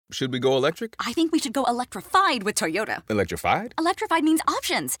Should we go electric? I think we should go electrified with Toyota. Electrified? Electrified means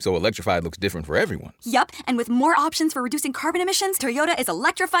options. So electrified looks different for everyone. Yup, and with more options for reducing carbon emissions, Toyota is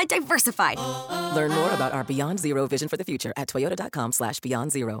electrified diversified. Learn more about our Beyond Zero vision for the future at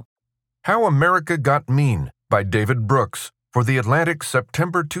toyota.com/beyond zero. How America Got Mean by David Brooks for the Atlantic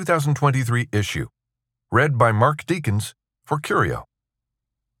September 2023 issue. Read by Mark Deakins for Curio.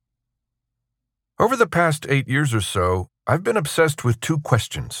 Over the past 8 years or so, I've been obsessed with two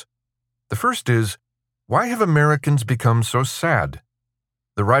questions. The first is, why have Americans become so sad?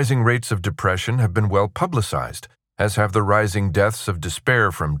 The rising rates of depression have been well publicized, as have the rising deaths of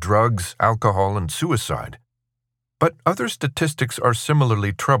despair from drugs, alcohol, and suicide. But other statistics are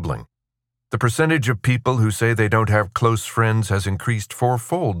similarly troubling. The percentage of people who say they don't have close friends has increased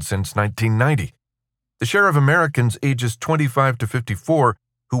fourfold since 1990. The share of Americans ages 25 to 54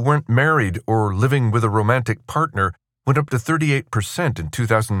 who weren't married or living with a romantic partner went up to 38% in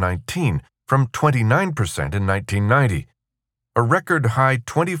 2019 from 29% in 1990. A record high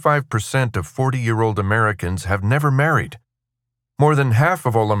 25% of 40-year-old Americans have never married. More than half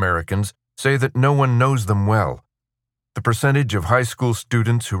of all Americans say that no one knows them well. The percentage of high school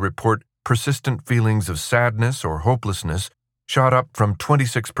students who report persistent feelings of sadness or hopelessness shot up from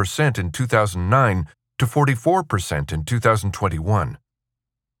 26% in 2009 to 44% in 2021.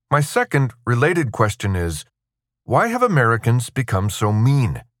 My second, related question is, why have Americans become so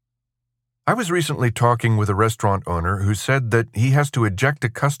mean? I was recently talking with a restaurant owner who said that he has to eject a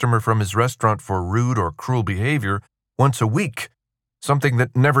customer from his restaurant for rude or cruel behavior once a week, something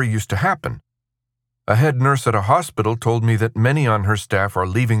that never used to happen. A head nurse at a hospital told me that many on her staff are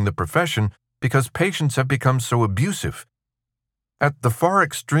leaving the profession because patients have become so abusive. At the far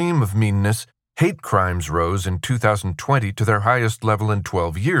extreme of meanness, hate crimes rose in 2020 to their highest level in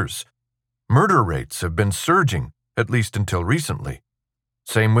 12 years. Murder rates have been surging, at least until recently.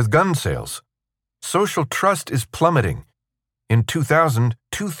 Same with gun sales. Social trust is plummeting. In 2000,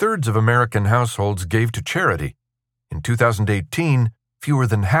 2/3 of American households gave to charity. In 2018, fewer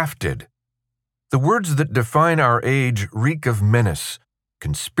than half did. The words that define our age reek of menace: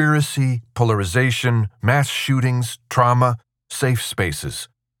 conspiracy, polarization, mass shootings, trauma, safe spaces.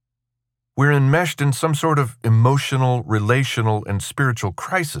 We're enmeshed in some sort of emotional, relational, and spiritual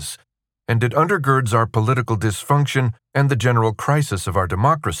crisis, and it undergirds our political dysfunction and the general crisis of our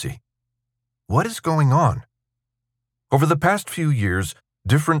democracy. What is going on? Over the past few years,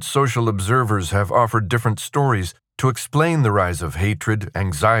 different social observers have offered different stories to explain the rise of hatred,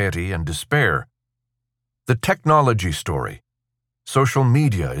 anxiety, and despair. The technology story. Social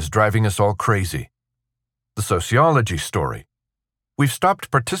media is driving us all crazy. The sociology story. We've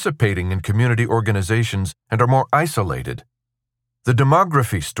stopped participating in community organizations and are more isolated. The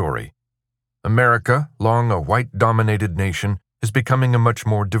demography story. America, long a white-dominated nation, is becoming a much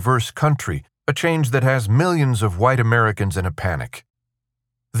more diverse country, a change that has millions of white Americans in a panic.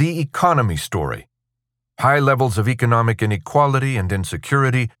 The economy story. High levels of economic inequality and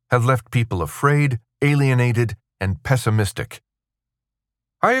insecurity have left people afraid, alienated, and pessimistic.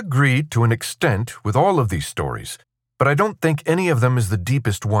 I agree to an extent with all of these stories, but I don't think any of them is the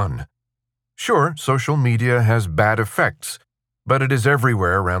deepest one. Sure, social media has bad effects, but it is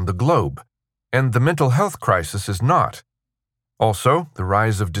everywhere around the globe, and the mental health crisis is not. Also, the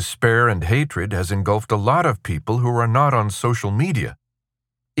rise of despair and hatred has engulfed a lot of people who are not on social media.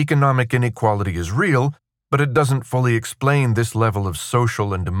 Economic inequality is real, but it doesn't fully explain this level of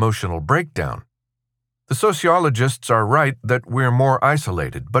social and emotional breakdown. The sociologists are right that we're more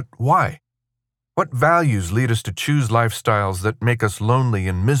isolated, but why? What values lead us to choose lifestyles that make us lonely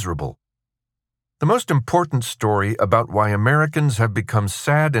and miserable? The most important story about why Americans have become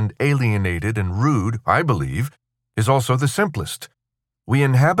sad and alienated and rude, I believe, is also the simplest. We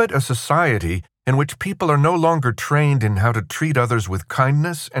inhabit a society in which people are no longer trained in how to treat others with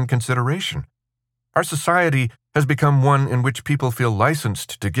kindness and consideration. Our society has become one in which people feel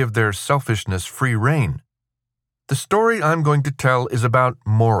licensed to give their selfishness free rein. The story I'm going to tell is about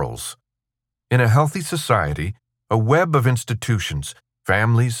morals. In a healthy society, a web of institutions,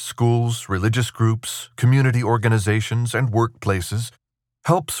 families, schools, religious groups, community organizations, and workplaces,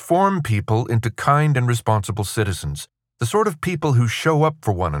 helps form people into kind and responsible citizens, the sort of people who show up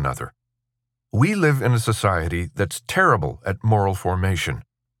for one another. We live in a society that's terrible at moral formation.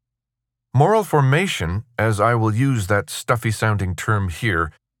 Moral formation, as I will use that stuffy-sounding term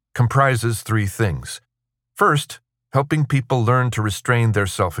here, comprises three things. First, helping people learn to restrain their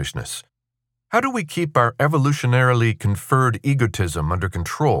selfishness. How do we keep our evolutionarily conferred egotism under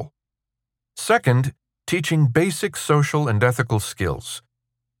control? Second, teaching basic social and ethical skills.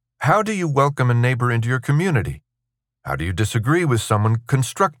 How do you welcome a neighbor into your community? How do you disagree with someone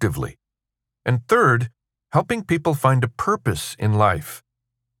constructively? And third, helping people find a purpose in life.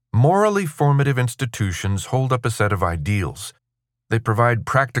 Morally formative institutions hold up a set of ideals. They provide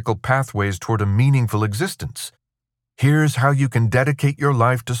practical pathways toward a meaningful existence. Here's how you can dedicate your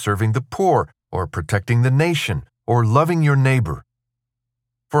life to serving the poor, or protecting the nation, or loving your neighbor.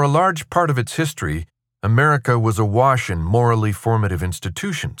 For a large part of its history, America was awash in morally formative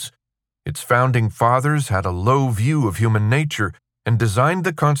institutions. Its founding fathers had a low view of human nature and designed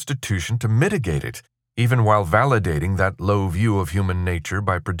the Constitution to mitigate it, even while validating that low view of human nature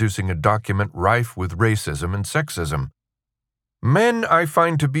by producing a document rife with racism and sexism. Men I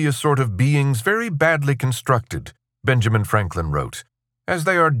find to be a sort of beings very badly constructed, Benjamin Franklin wrote, as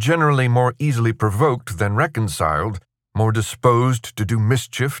they are generally more easily provoked than reconciled, more disposed to do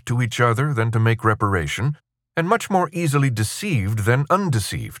mischief to each other than to make reparation, and much more easily deceived than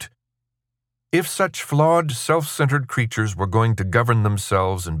undeceived. If such flawed, self-centered creatures were going to govern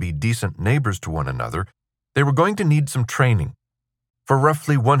themselves and be decent neighbors to one another, they were going to need some training. For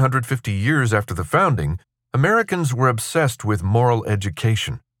roughly 150 years after the founding, Americans were obsessed with moral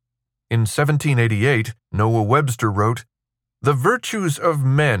education. In 1788, Noah Webster wrote, "The virtues of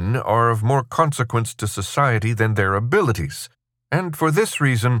men are of more consequence to society than their abilities, and for this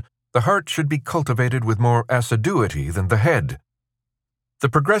reason the heart should be cultivated with more assiduity than the head." The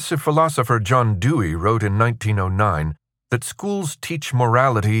progressive philosopher John Dewey wrote in 1909 that schools teach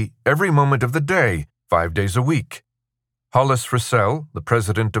morality every moment of the day, 5 days a week. Hollis Russell, the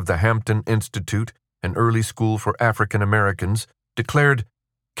president of the Hampton Institute, an early school for African Americans, declared,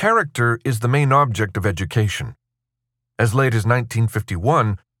 "Character is the main object of education." As late as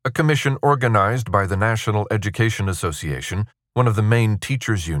 1951, a commission organized by the National Education Association, one of the main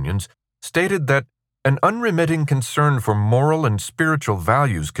teachers' unions, stated that an unremitting concern for moral and spiritual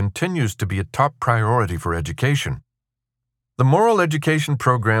values continues to be a top priority for education. The moral education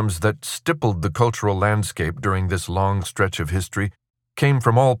programs that stippled the cultural landscape during this long stretch of history came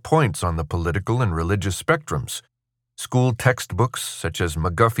from all points on the political and religious spectrums. School textbooks, such as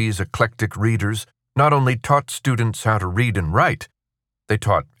McGuffey's Eclectic Readers, not only taught students how to read and write, they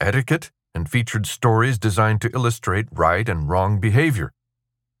taught etiquette and featured stories designed to illustrate right and wrong behavior.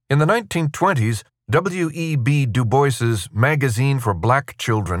 In the 1920s, W.E.B. Du Bois's Magazine for Black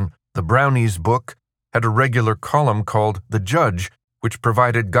Children, The Brownies Book, had a regular column called The Judge, which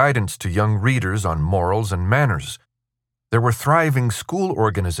provided guidance to young readers on morals and manners. There were thriving school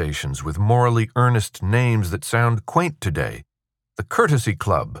organizations with morally earnest names that sound quaint today: the Courtesy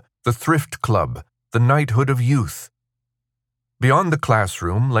Club, the Thrift Club, the Knighthood of Youth. Beyond the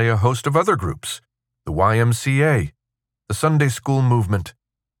classroom lay a host of other groups: the YMCA, the Sunday School Movement,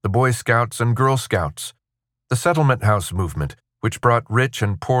 the Boy Scouts and Girl Scouts, the Settlement House Movement, which brought rich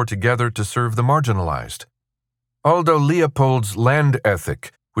and poor together to serve the marginalized, Aldo Leopold's Land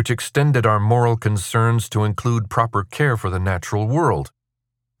Ethic, which extended our moral concerns to include proper care for the natural world,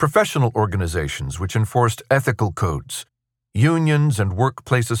 professional organizations which enforced ethical codes, unions and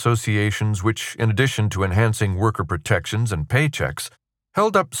workplace associations which, in addition to enhancing worker protections and paychecks,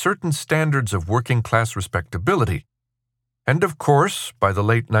 held up certain standards of working-class respectability. And of course, by the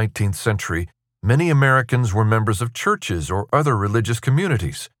late 19th century, many Americans were members of churches or other religious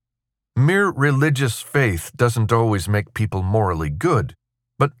communities. Mere religious faith doesn't always make people morally good,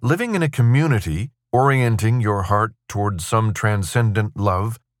 but living in a community, orienting your heart toward some transcendent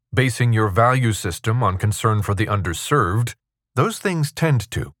love, basing your value system on concern for the underserved, those things tend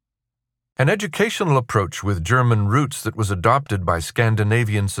to. An educational approach with German roots that was adopted by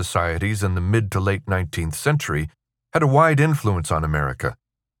Scandinavian societies in the mid to late 19th century had a wide influence on America.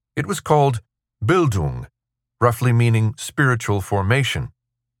 It was called Bildung, roughly meaning spiritual formation.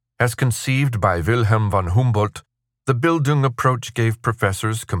 As conceived by Wilhelm von Humboldt, the Bildung approach gave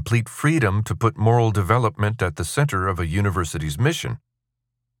professors complete freedom to put moral development at the center of a university's mission.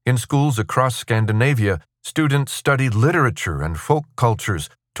 In schools across Scandinavia, students studied literature and folk cultures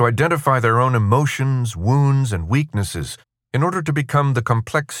to identify their own emotions, wounds, and weaknesses in order to become the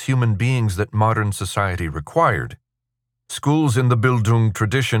complex human beings that modern society required. Schools in the Bildung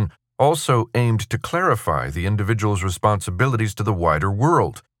tradition also aimed to clarify the individual's responsibilities to the wider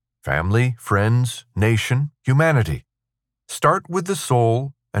world: family, friends, nation, humanity. Start with the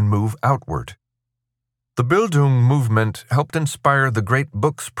soul and move outward. The Bildung movement helped inspire the Great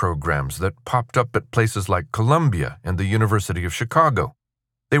Books programs that popped up at places like Columbia and the University of Chicago.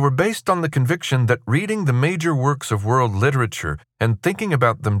 They were based on the conviction that reading the major works of world literature and thinking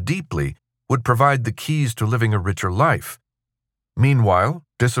about them deeply would provide the keys to living a richer life. Meanwhile,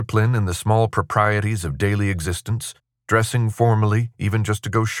 discipline in the small proprieties of daily existence, dressing formally even just to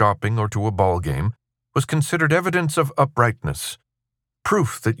go shopping or to a ball game, was considered evidence of uprightness,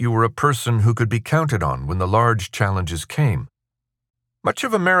 proof that you were a person who could be counted on when the large challenges came. Much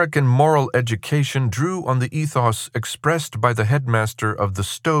of American moral education drew on the ethos expressed by the headmaster of the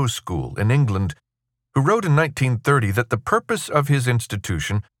Stowe School in England, who wrote in 1930 that the purpose of his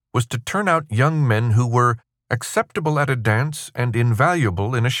institution was to turn out young men who were acceptable at a dance and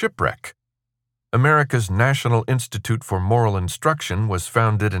invaluable in a shipwreck. America's National Institute for Moral Instruction was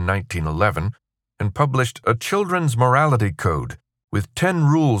founded in 1911 and published a children's morality code with 10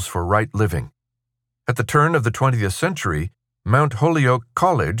 rules for right living. At the turn of the 20th century, Mount Holyoke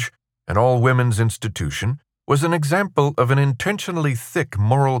College, an all-women's institution, was an example of an intentionally thick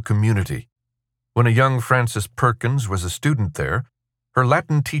moral community. When a young Frances Perkins was a student there, her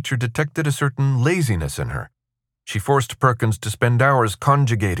Latin teacher detected a certain laziness in her. She forced Perkins to spend hours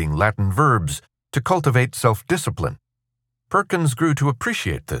conjugating Latin verbs to cultivate self-discipline. Perkins grew to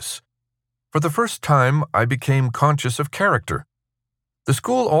appreciate this. For the first time, I became conscious of character. The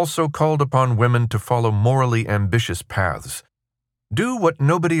school also called upon women to follow morally ambitious paths. Do what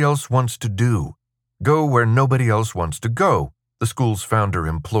nobody else wants to do. Go where nobody else wants to go, the school's founder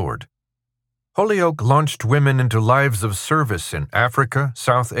implored. Holyoke launched women into lives of service in Africa,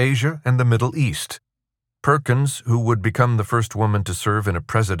 South Asia, and the Middle East. Perkins, who would become the first woman to serve in a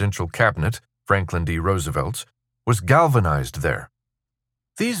presidential cabinet, Franklin D. Roosevelt's, was galvanized there.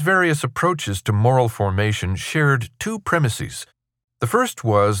 These various approaches to moral formation shared two premises. The first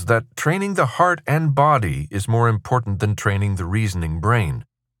was that training the heart and body is more important than training the reasoning brain.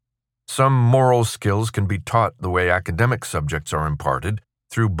 Some moral skills can be taught the way academic subjects are imparted,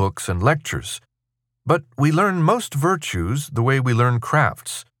 through books and lectures. But we learn most virtues the way we learn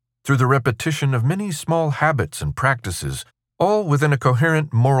crafts, through the repetition of many small habits and practices, all within a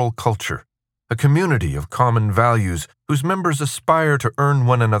coherent moral culture, a community of common values whose members aspire to earn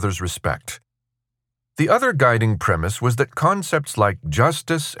one another's respect. The other guiding premise was that concepts like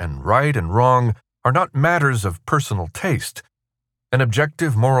justice and right and wrong are not matters of personal taste. An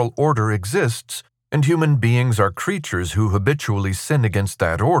objective moral order exists, and human beings are creatures who habitually sin against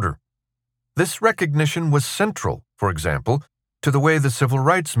that order. This recognition was central, for example, to the way the civil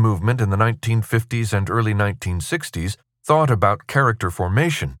rights movement in the 1950s and early 1960s thought about character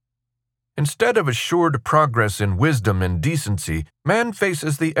formation. Instead of assured progress in wisdom and decency, man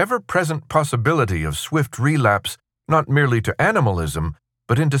faces the ever-present possibility of swift relapse not merely to animalism,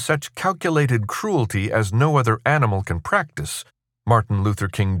 but into such calculated cruelty as no other animal can practice, Martin Luther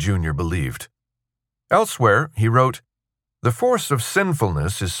King Jr. believed. Elsewhere, he wrote, "The force of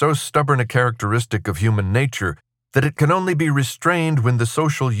sinfulness is so stubborn a characteristic of human nature that it can only be restrained when the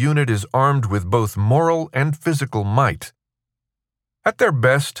social unit is armed with both moral and physical might." At their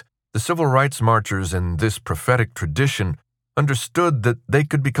best, the civil rights marchers in this prophetic tradition understood that they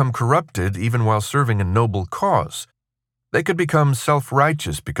could become corrupted even while serving a noble cause. They could become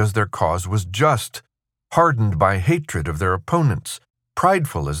self-righteous because their cause was just, hardened by hatred of their opponents,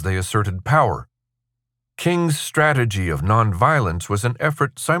 prideful as they asserted power. King's strategy of nonviolence was an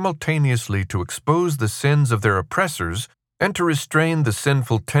effort simultaneously to expose the sins of their oppressors and to restrain the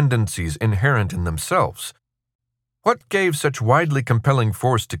sinful tendencies inherent in themselves. What gave such widely compelling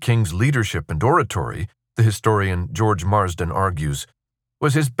force to King's leadership and oratory, the historian George Marsden argues,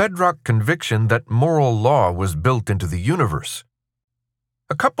 was his bedrock conviction that moral law was built into the universe.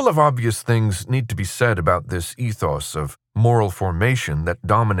 A couple of obvious things need to be said about this ethos of moral formation that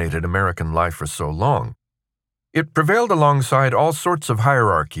dominated American life for so long. It prevailed alongside all sorts of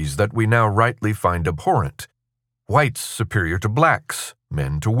hierarchies that we now rightly find abhorrent. Whites superior to blacks,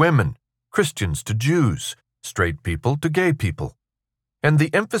 men to women, Christians to Jews, straight people to gay people. And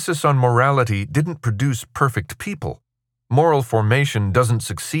the emphasis on morality didn't produce perfect people. Moral formation doesn't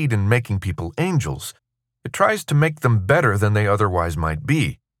succeed in making people angels. It tries to make them better than they otherwise might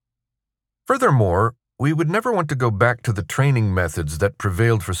be. Furthermore, we would never want to go back to the training methods that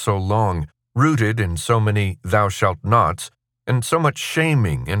prevailed for so long, rooted in so many thou shalt nots, and so much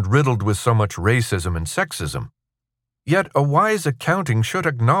shaming and riddled with so much racism and sexism. Yet a wise accounting should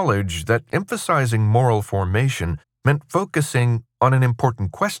acknowledge that emphasizing moral formation meant focusing on an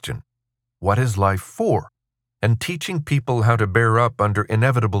important question: what is life for? And teaching people how to bear up under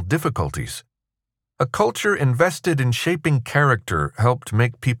inevitable difficulties. A culture invested in shaping character helped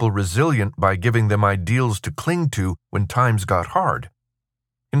make people resilient by giving them ideals to cling to when times got hard.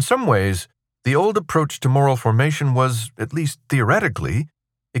 In some ways, the old approach to moral formation was, at least theoretically,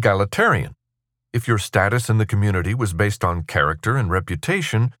 egalitarian. If your status in the community was based on character and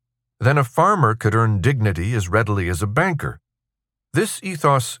reputation, then a farmer could earn dignity as readily as a banker. This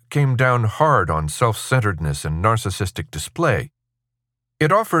ethos came down hard on self-centeredness and narcissistic display.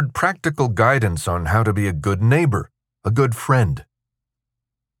 It offered practical guidance on how to be a good neighbor, a good friend.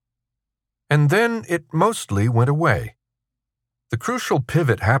 And then it mostly went away. The crucial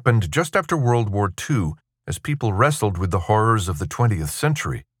pivot happened just after World War II as people wrestled with the horrors of the 20th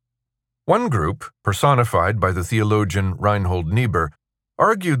century. One group, personified by the theologian Reinhold Niebuhr,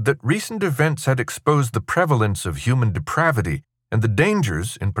 argued that recent events had exposed the prevalence of human depravity and the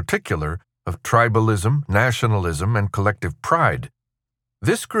dangers, in particular, of tribalism, nationalism, and collective pride.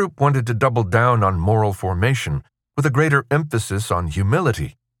 This group wanted to double down on moral formation with a greater emphasis on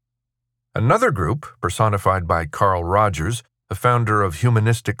humility. Another group, personified by Carl Rogers, the founder of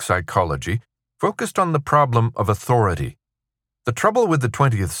humanistic psychology, focused on the problem of authority. The trouble with the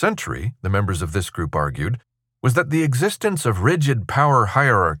 20th century, the members of this group argued, was that the existence of rigid power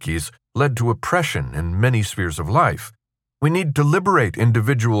hierarchies led to oppression in many spheres of life. We need to liberate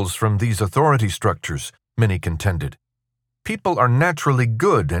individuals from these authority structures, many contended. People are naturally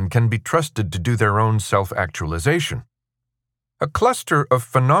good and can be trusted to do their own self-actualization. A cluster of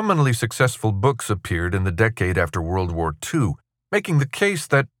phenomenally successful books appeared in the decade after World War II, making the case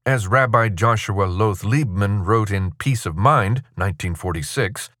that, as Rabbi Joshua Loth Liebman wrote in Peace of Mind,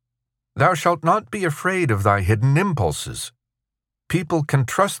 1946, "Thou shalt not be afraid of thy hidden impulses. People can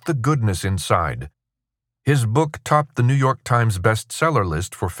trust the goodness inside." His book topped the New York Times bestseller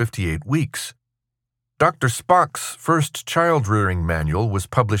list for 58 weeks. Dr. Spock's first child-rearing manual was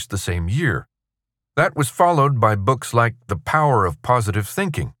published the same year. That was followed by books like The Power of Positive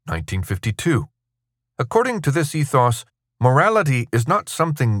Thinking, 1952. According to this ethos, morality is not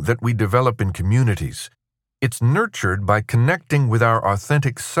something that we develop in communities. It's nurtured by connecting with our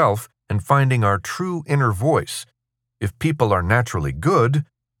authentic self and finding our true inner voice. If people are naturally good,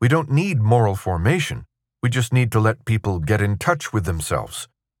 we don't need moral formation. We just need to let people get in touch with themselves.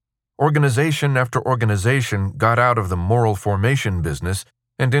 Organization after organization got out of the moral formation business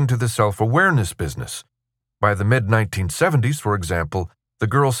and into the self-awareness business. By the mid-1970s, for example, the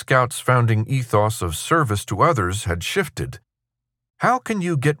Girl Scouts' founding ethos of service to others had shifted. How can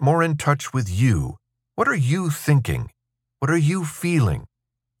you get more in touch with you? What are you thinking? What are you feeling?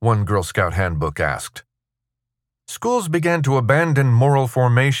 One Girl Scout handbook asked. Schools began to abandon moral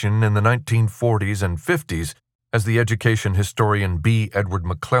formation in the 1940s and 50s, as the education historian B. Edward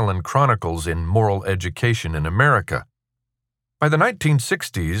McClellan chronicles in Moral Education in America. By the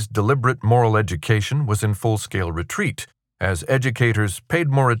 1960s, deliberate moral education was in full-scale retreat, as educators paid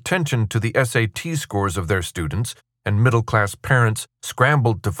more attention to the SAT scores of their students, and middle-class parents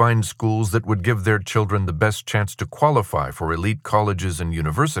scrambled to find schools that would give their children the best chance to qualify for elite colleges and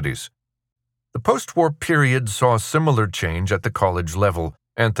universities. The post-war period saw a similar change at the college level.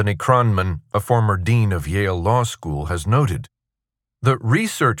 Anthony Kronman, a former dean of Yale Law School, has noted. The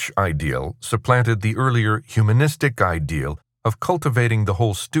research ideal supplanted the earlier humanistic ideal of cultivating the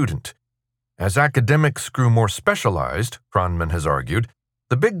whole student. As academics grew more specialized, Kronman has argued,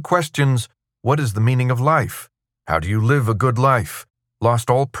 the big questions, what is the meaning of life? How do you live a good life? Lost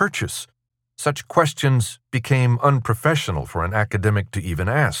all purchase. Such questions became unprofessional for an academic to even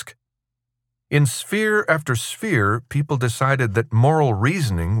ask. In sphere after sphere, people decided that moral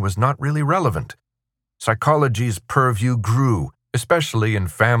reasoning was not really relevant. Psychology's purview grew, especially in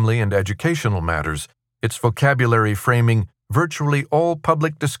family and educational matters, its vocabulary framing virtually all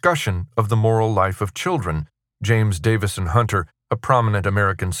public discussion of the moral life of children. James Davison Hunter, a prominent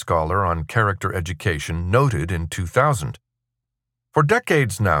American scholar on character education, noted in 2000. For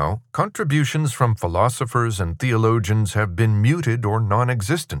decades now, contributions from philosophers and theologians have been muted or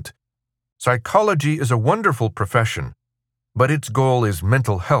non-existent. Psychology is a wonderful profession, but its goal is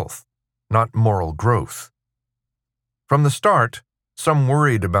mental health, not moral growth. From the start, some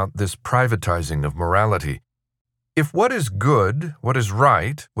worried about this privatizing of morality. If what is good, what is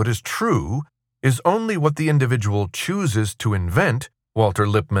right, what is true, is only what the individual chooses to invent, Walter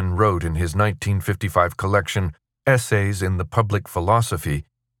Lippmann wrote in his 1955 collection, Essays in the Public Philosophy,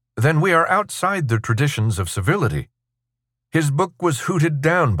 then we are outside the traditions of civility. His book was hooted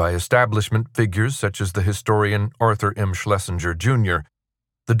down by establishment figures such as the historian Arthur M. Schlesinger, Jr.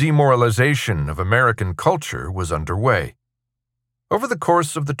 The demoralization of American culture was underway. Over the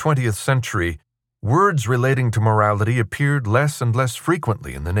course of the 20th century, words relating to morality appeared less and less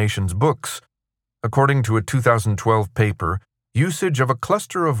frequently in the nation's books. According to a 2012 paper, usage of a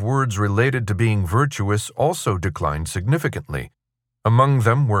cluster of words related to being virtuous also declined significantly. Among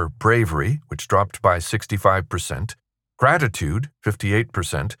them were bravery, which dropped by 65%, gratitude,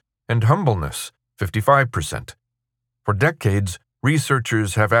 58%, and humbleness, 55%. For decades,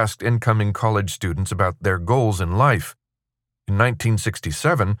 researchers have asked incoming college students about their goals in life. In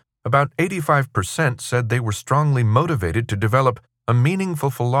 1967, about 85% said they were strongly motivated to develop a meaningful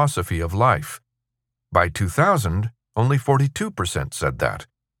philosophy of life. By 2000, only 42% said that.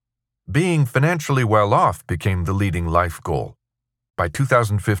 Being financially well off became the leading life goal. By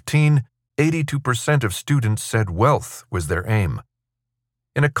 2015, 82% of students said wealth was their aim.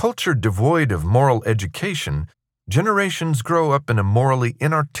 In a culture devoid of moral education, generations grow up in a morally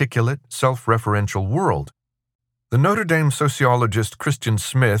inarticulate, self-referential world. The Notre Dame sociologist Christian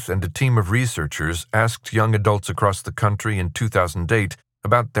Smith and a team of researchers asked young adults across the country in 2008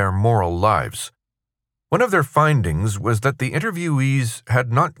 about their moral lives. One of their findings was that the interviewees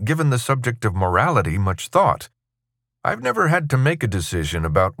had not given the subject of morality much thought. "I've never had to make a decision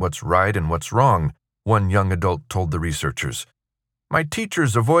about what's right and what's wrong," one young adult told the researchers. "My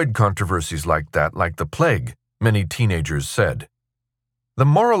teachers avoid controversies like that like the plague," many teenagers said. The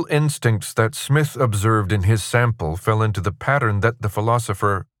moral instincts that Smith observed in his sample fell into the pattern that the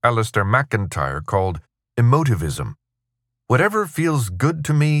philosopher Alistair MacIntyre called emotivism. Whatever feels good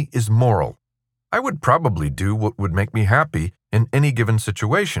to me is moral. I would probably do what would make me happy in any given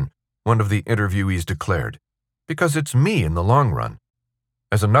situation, one of the interviewees declared, because it's me in the long run.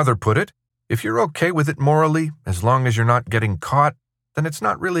 As another put it, if you're okay with it morally, as long as you're not getting caught, then it's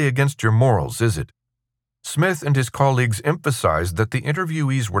not really against your morals, is it? Smith and his colleagues emphasized that the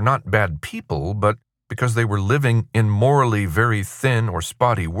interviewees were not bad people, but because they were living in morally very thin or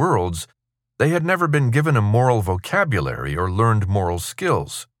spotty worlds, they had never been given a moral vocabulary or learned moral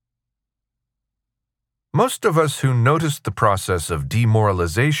skills. Most of us who noticed the process of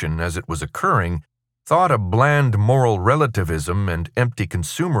demoralization as it was occurring thought a bland moral relativism and empty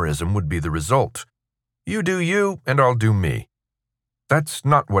consumerism would be the result. You do you, and I'll do me. That's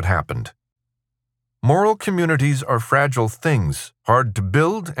not what happened. Moral communities are fragile things, hard to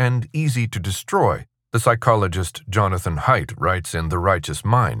build and easy to destroy, the psychologist Jonathan Haidt writes in The Righteous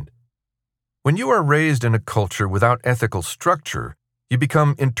Mind. When you are raised in a culture without ethical structure, you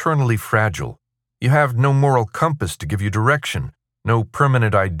become internally fragile. You have no moral compass to give you direction, no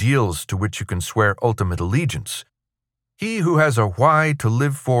permanent ideals to which you can swear ultimate allegiance. He who has a why to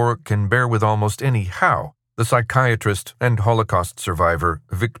live for can bear with almost any how, the psychiatrist and Holocaust survivor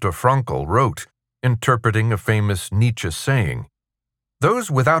Viktor Frankl wrote, interpreting a famous Nietzsche saying.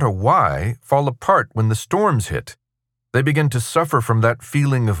 Those without a why fall apart when the storms hit. They begin to suffer from that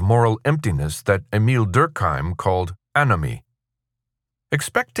feeling of moral emptiness that Emile Durkheim called anomie.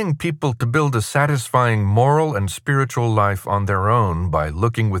 Expecting people to build a satisfying moral and spiritual life on their own by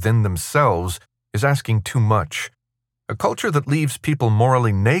looking within themselves is asking too much. A culture that leaves people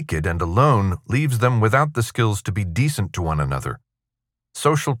morally naked and alone leaves them without the skills to be decent to one another.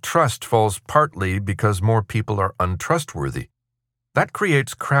 Social trust falls partly because more people are untrustworthy. That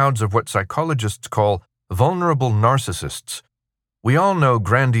creates crowds of what psychologists call vulnerable narcissists. We all know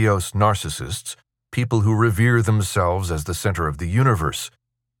grandiose narcissists, people who revere themselves as the center of the universe.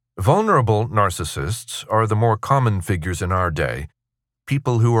 Vulnerable narcissists are the more common figures in our day,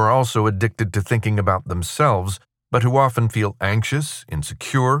 people who are also addicted to thinking about themselves, but who often feel anxious,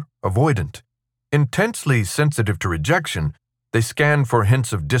 insecure, avoidant. Intensely sensitive to rejection, they scan for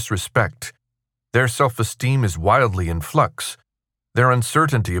hints of disrespect. Their self-esteem is wildly in flux. Their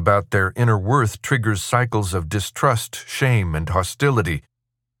uncertainty about their inner worth triggers cycles of distrust, shame, and hostility.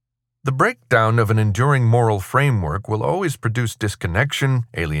 The breakdown of an enduring moral framework will always produce disconnection,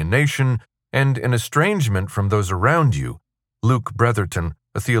 alienation, and an estrangement from those around you, Luke Bretherton,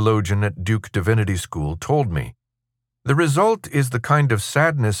 a theologian at Duke Divinity School, told me. The result is the kind of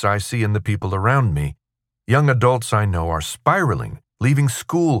sadness I see in the people around me. Young adults I know are spiraling, leaving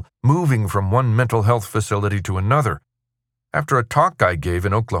school, moving from one mental health facility to another. After a talk I gave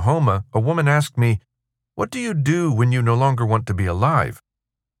in Oklahoma, a woman asked me, "What do you do when you no longer want to be alive?"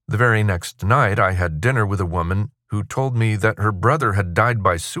 The very next night, I had dinner with a woman who told me that her brother had died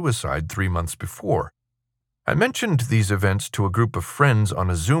by suicide 3 months before. I mentioned these events to a group of friends on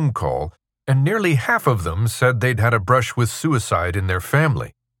a Zoom call, and nearly half of them said they'd had a brush with suicide in their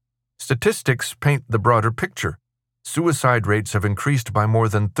family. Statistics paint the broader picture. Suicide rates have increased by more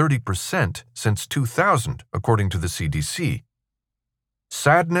than 30% since 2000, according to the CDC.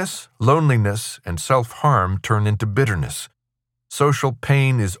 Sadness, loneliness, and self-harm turn into bitterness. Social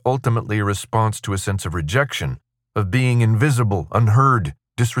pain is ultimately a response to a sense of rejection, of being invisible, unheard,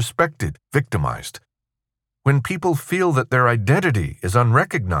 disrespected, victimized. When people feel that their identity is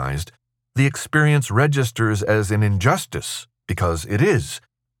unrecognized, the experience registers as an injustice, because it is.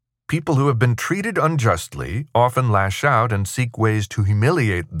 People who have been treated unjustly often lash out and seek ways to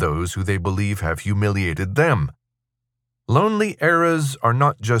humiliate those who they believe have humiliated them. Lonely eras are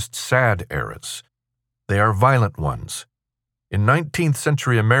not just sad eras. They are violent ones. In 19th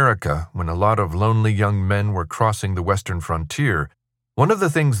century America, when a lot of lonely young men were crossing the western frontier, one of the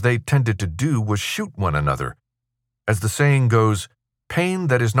things they tended to do was shoot one another. As the saying goes, pain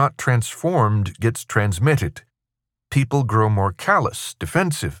that is not transformed gets transmitted. People grow more callous,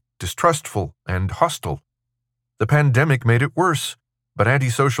 defensive, distrustful, and hostile. The pandemic made it worse, but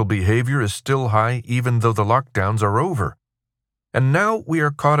antisocial behavior is still high even though the lockdowns are over. And now we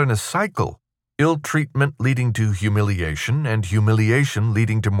are caught in a cycle, ill treatment leading to humiliation and humiliation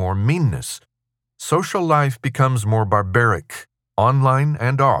leading to more meanness. Social life becomes more barbaric, online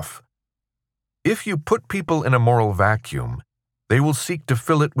and off. If you put people in a moral vacuum, they will seek to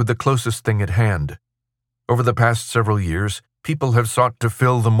fill it with the closest thing at hand. Over the past several years, people have sought to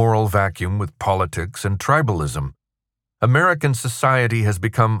fill the moral vacuum with politics and tribalism. American society has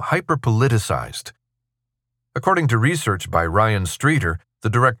become hyper-politicized. According to research by Ryan Streeter, the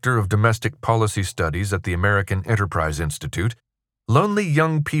director of domestic policy studies at the American Enterprise Institute, lonely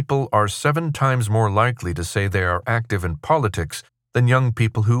young people are 7 times more likely to say they are active in politics than young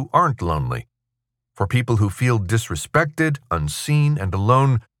people who aren't lonely. For people who feel disrespected, unseen, and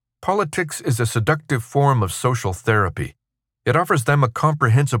alone, politics is a seductive form of social therapy. It offers them a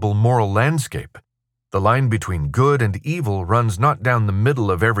comprehensible moral landscape. The line between good and evil runs not down the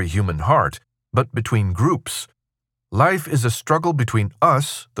middle of every human heart, but between groups. Life is a struggle between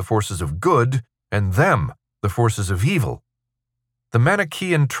us, the forces of good, and them, the forces of evil. The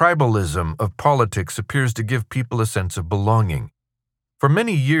Manichaean tribalism of politics appears to give people a sense of belonging. For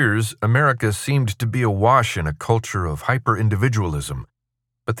many years, America seemed to be awash in a culture of hyper-individualism.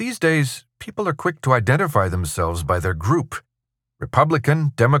 But these days, people are quick to identify themselves by their group.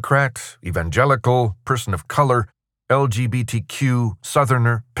 Republican, Democrat, evangelical, person of color, LGBTQ,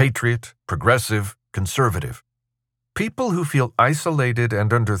 Southerner, patriot, progressive, conservative. People who feel isolated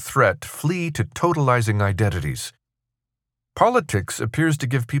and under threat flee to totalizing identities. Politics appears to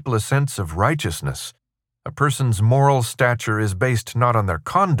give people a sense of righteousness. A person's moral stature is based not on their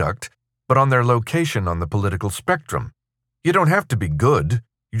conduct, but on their location on the political spectrum. You don't have to be good,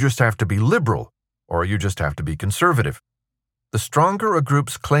 you just have to be liberal, or you just have to be conservative. The stronger a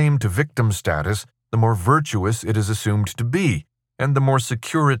group's claim to victim status, the more virtuous it is assumed to be, and the more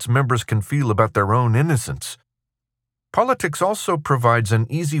secure its members can feel about their own innocence. Politics also provides an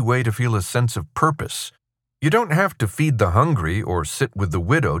easy way to feel a sense of purpose. You don't have to feed the hungry or sit with the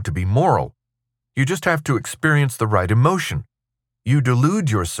widow to be moral. You just have to experience the right emotion. You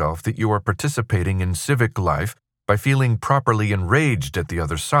delude yourself that you are participating in civic life by feeling properly enraged at the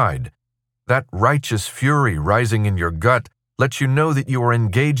other side. That righteous fury rising in your gut lets you know that you are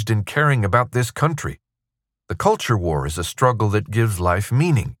engaged in caring about this country. The culture war is a struggle that gives life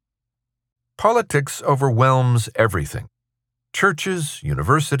meaning. Politics overwhelms everything. Churches,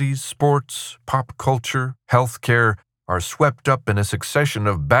 universities, sports, pop culture, healthcare are swept up in a succession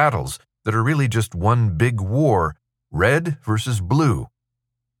of battles that are really just one big war, red versus blue.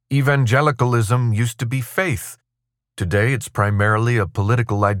 Evangelicalism used to be faith. Today it's primarily a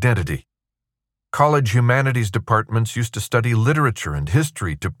political identity. College humanities departments used to study literature and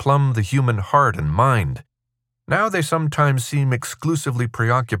history to plumb the human heart and mind. Now they sometimes seem exclusively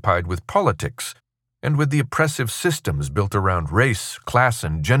preoccupied with politics and with the oppressive systems built around race, class,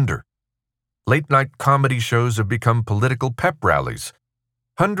 and gender. Late-night comedy shows have become political pep rallies.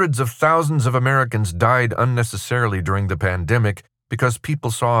 Hundreds of thousands of Americans died unnecessarily during the pandemic because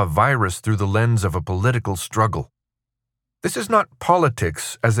people saw a virus through the lens of a political struggle. This is not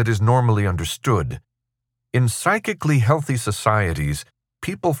politics as it is normally understood. In psychically healthy societies,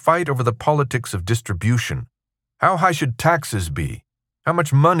 people fight over the politics of distribution. How high should taxes be? How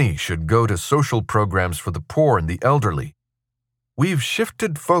much money should go to social programs for the poor and the elderly? We've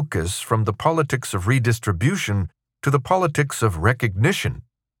shifted focus from the politics of redistribution to the politics of recognition.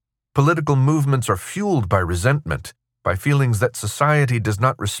 Political movements are fueled by resentment, by feelings that society does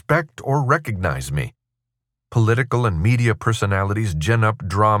not respect or recognize me. Political and media personalities gin up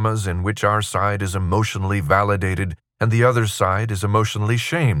dramas in which our side is emotionally validated and the other side is emotionally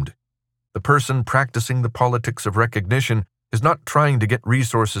shamed. The person practicing the politics of recognition is not trying to get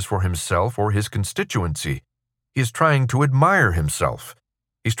resources for himself or his constituency. He is trying to admire himself.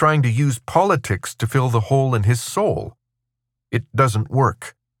 He's trying to use politics to fill the hole in his soul. It doesn't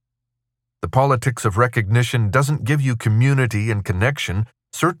work. The politics of recognition doesn't give you community and connection,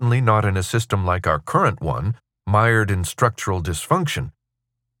 certainly not in a system like our current one, mired in structural dysfunction.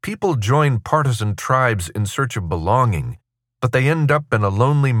 People join partisan tribes in search of belonging, but they end up in a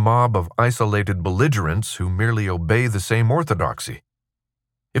lonely mob of isolated belligerents who merely obey the same orthodoxy.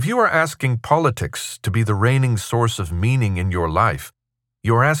 If you are asking politics to be the reigning source of meaning in your life,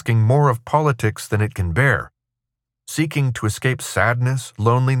 you are asking more of politics than it can bear. seeking to escape sadness,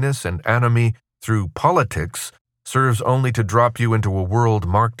 loneliness, and anomie through politics serves only to drop you into a world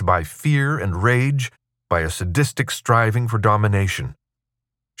marked by fear and rage, by a sadistic striving for domination.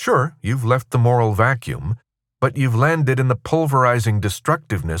 Sure, you've left the moral vacuum, but you've landed in the pulverizing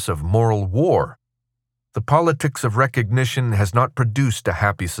destructiveness of moral war. The politics of recognition has not produced a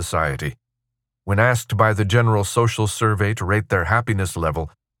happy society. When asked by the General Social Survey to rate their happiness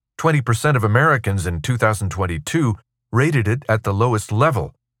level, 20% of Americans in 2022 rated it at the lowest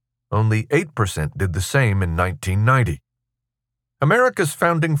level. Only 8% did the same in 1990. America's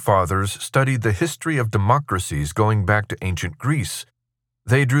founding fathers studied the history of democracies going back to ancient Greece.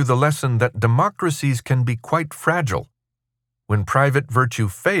 They drew the lesson that democracies can be quite fragile. When private virtue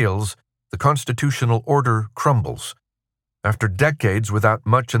fails, the constitutional order crumbles. After decades without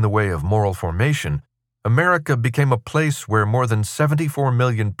much in the way of moral formation, America became a place where more than 74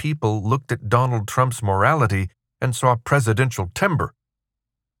 million people looked at Donald Trump's morality and saw presidential timber.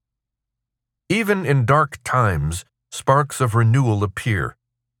 Even in dark times, sparks of renewal appear.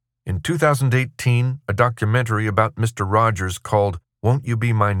 In 2018, a documentary about Mr. Rogers called Won't You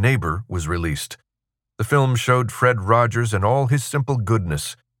Be My Neighbor was released. The film showed Fred Rogers in all his simple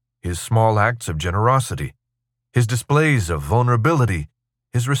goodness, his small acts of generosity, his displays of vulnerability,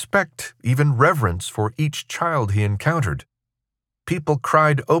 his respect, even reverence for each child he encountered. People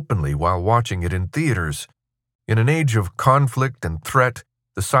cried openly while watching it in theaters. In an age of conflict and threat,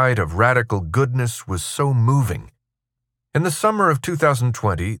 the sight of radical goodness was so moving. In the summer of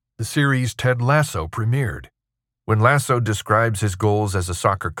 2020, the series Ted Lasso premiered. When Lasso describes his goals as a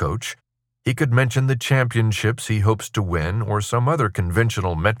soccer coach, he could mention the championships he hopes to win or some other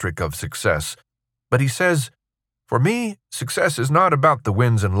conventional metric of success. But he says, "For me, success is not about the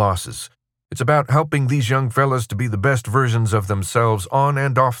wins and losses. It's about helping these young fellas to be the best versions of themselves on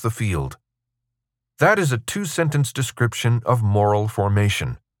and off the field." That is a two-sentence description of moral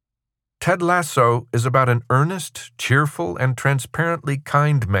formation. Ted Lasso is about an earnest, cheerful, and transparently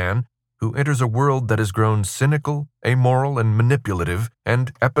kind man who enters a world that has grown cynical, amoral, and manipulative,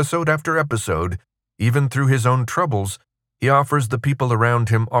 and episode after episode, even through his own troubles, he offers the people around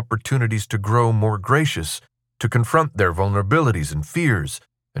him opportunities to grow more gracious, to confront their vulnerabilities and fears,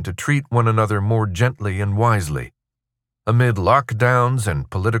 and to treat one another more gently and wisely. Amid lockdowns and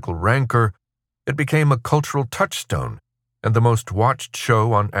political rancor, it became a cultural touchstone and the most watched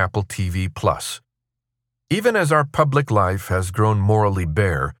show on Apple TV+. Even as our public life has grown morally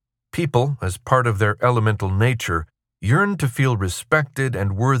bare, people, as part of their elemental nature, yearn to feel respected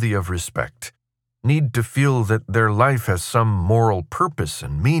and worthy of respect, need to feel that their life has some moral purpose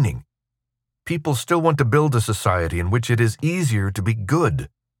and meaning. People still want to build a society in which it is easier to be good.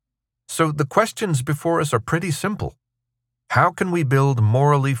 So the questions before us are pretty simple. How can we build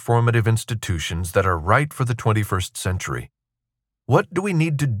morally formative institutions that are right for the 21st century? What do we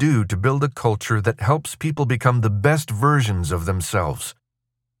need to do to build a culture that helps people become the best versions of themselves?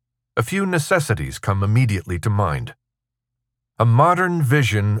 A few necessities come immediately to mind. A modern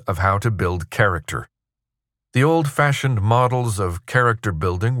vision of how to build character. The old-fashioned models of character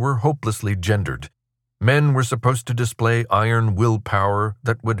building were hopelessly gendered. Men were supposed to display iron willpower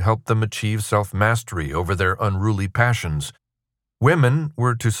that would help them achieve self-mastery over their unruly passions. Women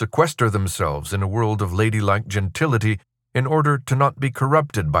were to sequester themselves in a world of ladylike gentility in order to not be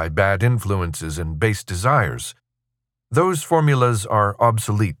corrupted by bad influences and base desires. Those formulas are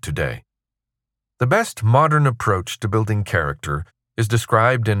obsolete today. The best modern approach to building character is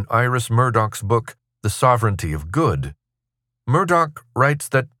described in Iris Murdoch's book, The Sovereignty of Good. Murdoch writes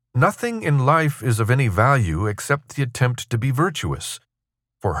that nothing in life is of any value except the attempt to be virtuous.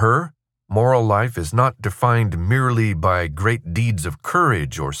 For her, moral life is not defined merely by great deeds of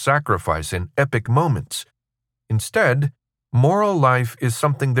courage or sacrifice in epic moments. Instead, moral life is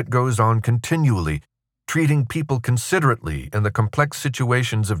something that goes on continually, treating people considerately in the complex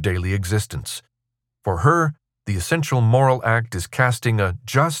situations of daily existence. For her, the essential moral act is casting a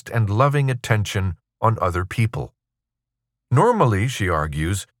just and loving attention on other people. Normally, she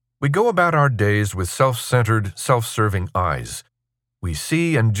argues, we go about our days with self-centered, self-serving eyes. We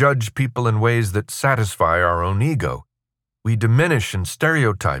see and judge people in ways that satisfy our own ego. We diminish and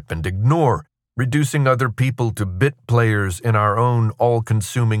stereotype and ignore, reducing other people to bit players in our own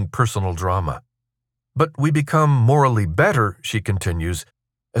all-consuming personal drama. But we become morally better, she continues,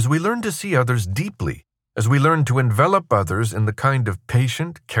 as we learn to see others deeply, as we learn to envelop others in the kind of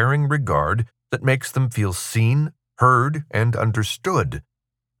patient, caring regard that makes them feel seen, heard, and understood.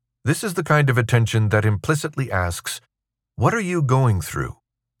 This is the kind of attention that implicitly asks, "What are you going through?"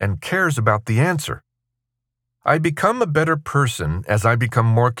 and cares about the answer. I become a better person as I become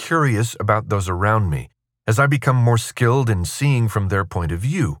more curious about those around me, as I become more skilled in seeing from their point of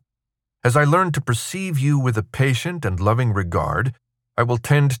view. As I learn to perceive you with a patient and loving regard, I will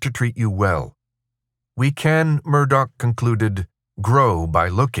tend to treat you well. We can, Murdoch concluded, grow by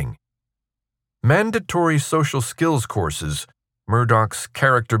looking. Mandatory social skills courses, Murdoch's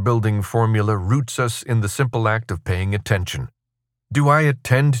character-building formula roots us in the simple act of paying attention. Do I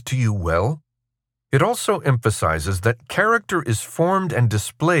attend to you well? It also emphasizes that character is formed and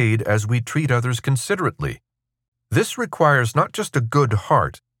displayed as we treat others considerately. This requires not just a good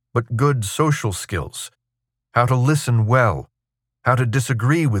heart, but good social skills. How to listen well, how to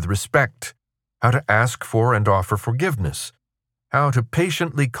disagree with respect, how to ask for and offer forgiveness, how to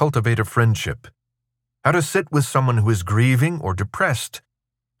patiently cultivate a friendship, how to sit with someone who is grieving or depressed,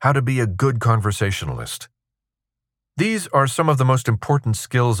 how to be a good conversationalist. These are some of the most important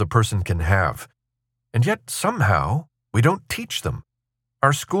skills a person can have, and yet somehow we don't teach them.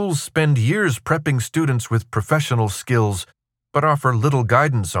 Our schools spend years prepping students with professional skills, but offer little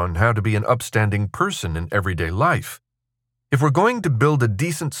guidance on how to be an upstanding person in everyday life. If we're going to build a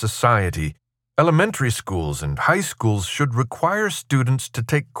decent society, elementary schools and high schools should require students to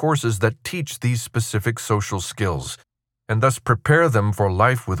take courses that teach these specific social skills, and thus prepare them for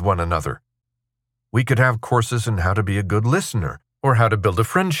life with one another. We could have courses in how to be a good listener, or how to build a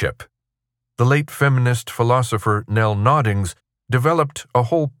friendship. The late feminist philosopher Nell Noddings developed a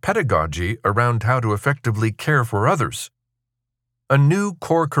whole pedagogy around how to effectively care for others. A new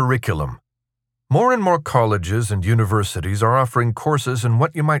core curriculum. More and more colleges and universities are offering courses in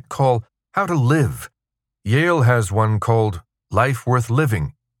what you might call how to live. Yale has one called Life Worth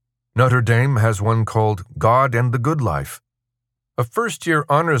Living. Notre Dame has one called God and the Good Life. A first-year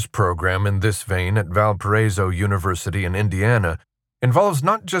honors program in this vein at Valparaiso University in Indiana involves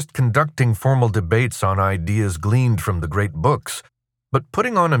not just conducting formal debates on ideas gleaned from the great books, but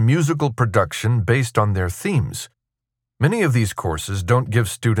putting on a musical production based on their themes. Many of these courses don't give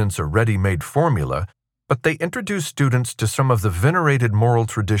students a ready-made formula, but they introduce students to some of the venerated moral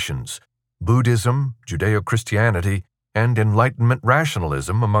traditions, Buddhism, Judeo-Christianity, and Enlightenment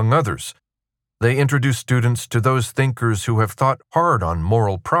rationalism, among others. They introduce students to those thinkers who have thought hard on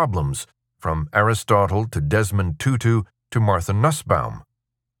moral problems, from Aristotle to Desmond Tutu to Martha Nussbaum.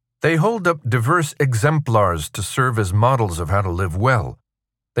 They hold up diverse exemplars to serve as models of how to live well.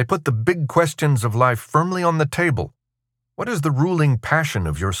 They put the big questions of life firmly on the table. What is the ruling passion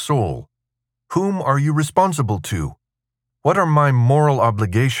of your soul? Whom are you responsible to? What are my moral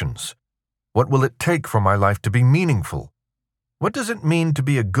obligations? What will it take for my life to be meaningful? What does it mean to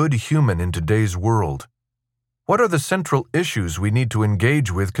be a good human in today's world? What are the central issues we need to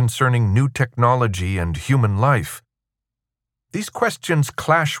engage with concerning new technology and human life? These questions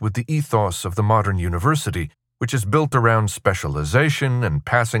clash with the ethos of the modern university, which is built around specialization and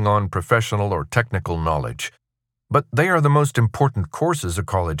passing on professional or technical knowledge. But they are the most important courses a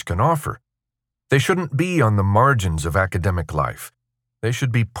college can offer. They shouldn't be on the margins of academic life. They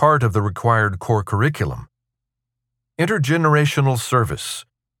should be part of the required core curriculum. Intergenerational service.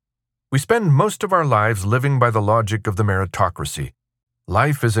 We spend most of our lives living by the logic of the meritocracy.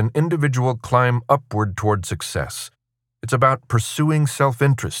 Life is an individual climb upward toward success. It's about pursuing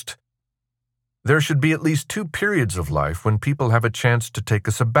self-interest. There should be at least 2 periods of life when people have a chance to take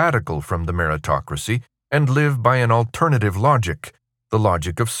a sabbatical from the meritocracy and live by an alternative logic, the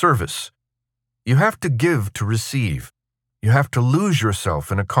logic of service. You have to give to receive. You have to lose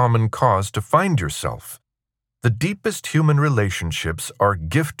yourself in a common cause to find yourself. The deepest human relationships are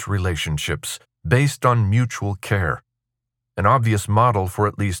gift relationships based on mutual care. An obvious model for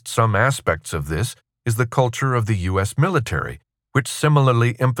at least some aspects of this is the culture of the U.S. military, which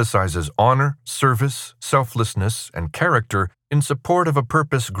similarly emphasizes honor, service, selflessness, and character in support of a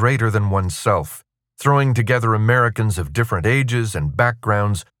purpose greater than oneself, throwing together Americans of different ages and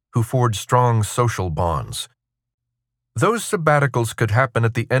backgrounds who forge strong social bonds. Those sabbaticals could happen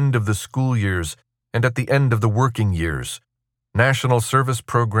at the end of the school years and at the end of the working years. National service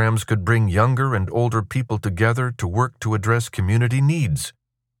programs could bring younger and older people together to work to address community needs.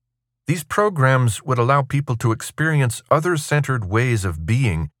 These programs would allow people to experience other-centered ways of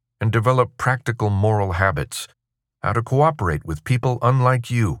being and develop practical moral habits, how to cooperate with people unlike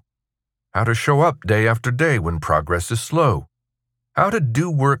you, how to show up day after day when progress is slow, how to do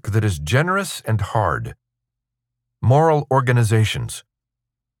work that is generous and hard. Moral organizations.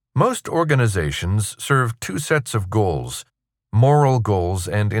 Most organizations serve 2 sets of goals, moral goals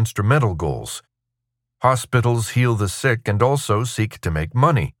and instrumental goals. Hospitals heal the sick and also seek to make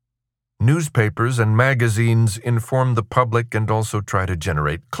money. Newspapers and magazines inform the public and also try to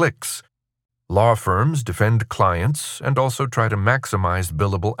generate clicks. Law firms defend clients and also try to maximize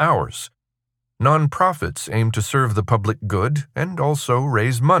billable hours. Nonprofits aim to serve the public good and also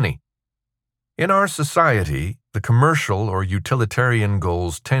raise money. In our society, the commercial or utilitarian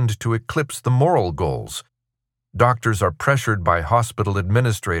goals tend to eclipse the moral goals. Doctors are pressured by hospital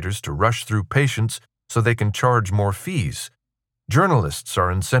administrators to rush through patients so they can charge more fees. Journalists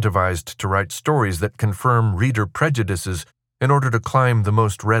are incentivized to write stories that confirm reader prejudices in order to climb the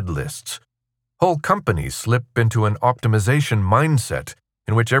most read lists. Whole companies slip into an optimization mindset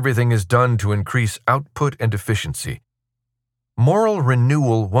in which everything is done to increase output and efficiency. Moral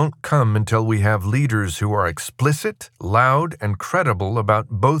renewal won't come until we have leaders who are explicit, loud, and credible about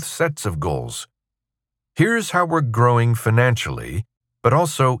both sets of goals. Here's how we're growing financially, but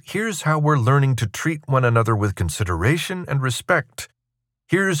also here's how we're learning to treat one another with consideration and respect.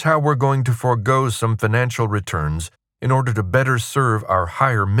 Here's how we're going to forego some financial returns in order to better serve our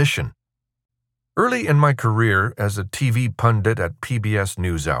higher mission. Early in my career as a TV pundit at PBS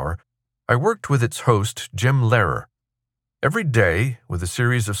NewsHour, I worked with its host, Jim Lehrer. Every day, with a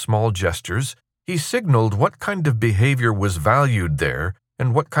series of small gestures, he signaled what kind of behavior was valued there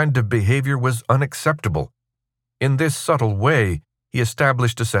and what kind of behavior was unacceptable. In this subtle way, he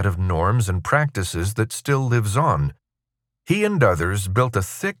established a set of norms and practices that still lives on. He and others built a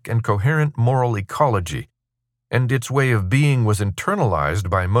thick and coherent moral ecology, and its way of being was internalized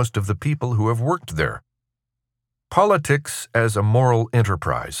by most of the people who have worked there. Politics as a moral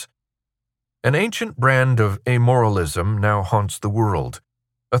enterprise. An ancient brand of amoralism now haunts the world.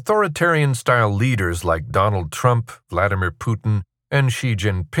 Authoritarian-style leaders like Donald Trump, Vladimir Putin, and Xi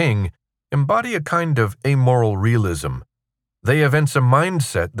Jinping embody a kind of amoral realism. They evince a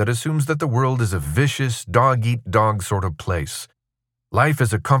mindset that assumes that the world is a vicious, dog-eat-dog sort of place. Life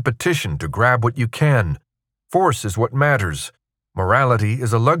is a competition to grab what you can. Force is what matters. Morality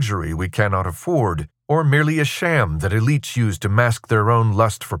is a luxury we cannot afford, or merely a sham that elites use to mask their own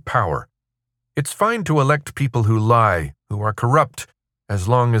lust for power. It's fine to elect people who lie, who are corrupt, as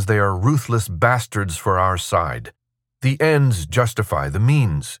long as they are ruthless bastards for our side. The ends justify the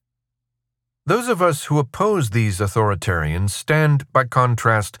means. Those of us who oppose these authoritarians stand, by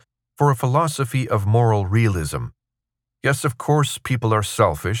contrast, for a philosophy of moral realism. Yes, of course, people are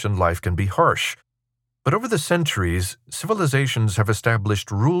selfish and life can be harsh. But over the centuries, civilizations have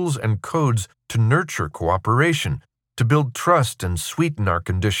established rules and codes to nurture cooperation, to build trust and sweeten our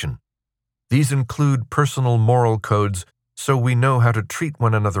condition. These include personal moral codes so we know how to treat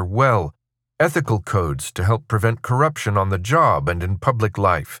one another well, ethical codes to help prevent corruption on the job and in public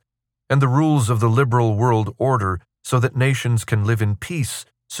life, and the rules of the liberal world order so that nations can live in peace,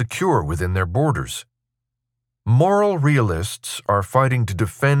 secure within their borders. Moral realists are fighting to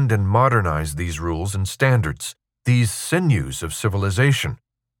defend and modernize these rules and standards, these sinews of civilization.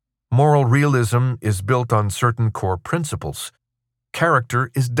 Moral realism is built on certain core principles.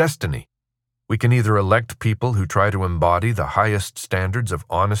 Character is destiny. We can either elect people who try to embody the highest standards of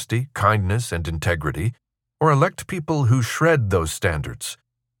honesty, kindness, and integrity, or elect people who shred those standards.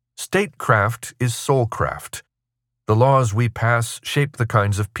 Statecraft is soulcraft. The laws we pass shape the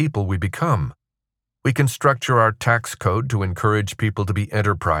kinds of people we become. We can structure our tax code to encourage people to be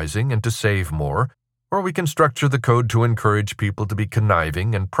enterprising and to save more, or we can structure the code to encourage people to be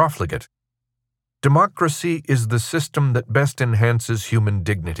conniving and profligate. Democracy is the system that best enhances human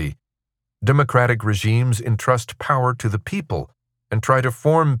dignity. Democratic regimes entrust power to the people and try to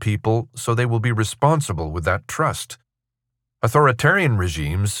form people so they will be responsible with that trust. Authoritarian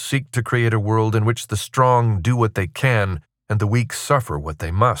regimes seek to create a world in which the strong do what they can and the weak suffer what they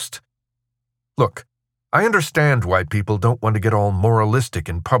must. Look, I understand why people don't want to get all moralistic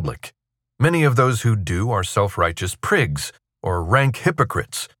in public. Many of those who do are self-righteous prigs or rank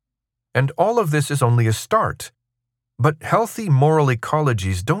hypocrites. And all of this is only a start. But healthy moral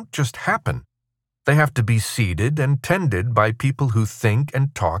ecologies don't just happen. They have to be seeded and tended by people who think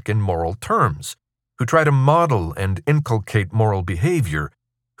and talk in moral terms, who try to model and inculcate moral behavior,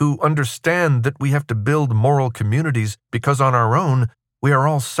 who understand that we have to build moral communities because on our own we are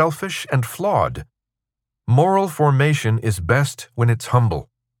all selfish and flawed. Moral formation is best when it's humble.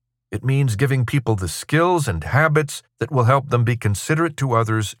 It means giving people the skills and habits that will help them be considerate to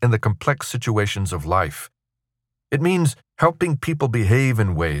others in the complex situations of life. It means helping people behave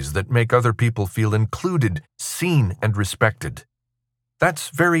in ways that make other people feel included, seen, and respected. That's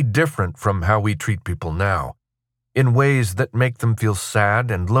very different from how we treat people now, in ways that make them feel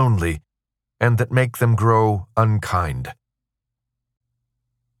sad and lonely, and that make them grow unkind.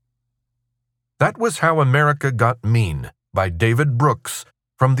 That was How America Got Mean by David Brooks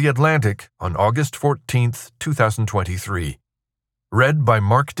from The Atlantic on August 14, 2023. Read by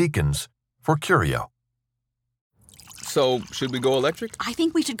Mark Deakins for Curio. So, should we go electric? I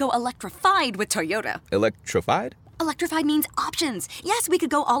think we should go electrified with Toyota. Electrified? Electrified means options. Yes, we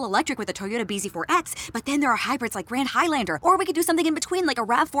could go all electric with the Toyota BZ4X, but then there are hybrids like Grand Highlander, or we could do something in between like a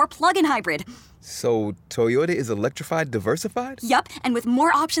RAV4 plug-in hybrid. So, Toyota is electrified diversified? Yup, and with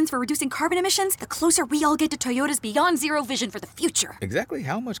more options for reducing carbon emissions, the closer we all get to Toyota's Beyond Zero vision for the future. Exactly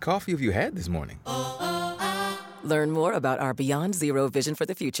how much coffee have you had this morning? Learn more about our Beyond Zero vision for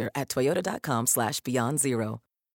the future at toyota.com/beyond zero.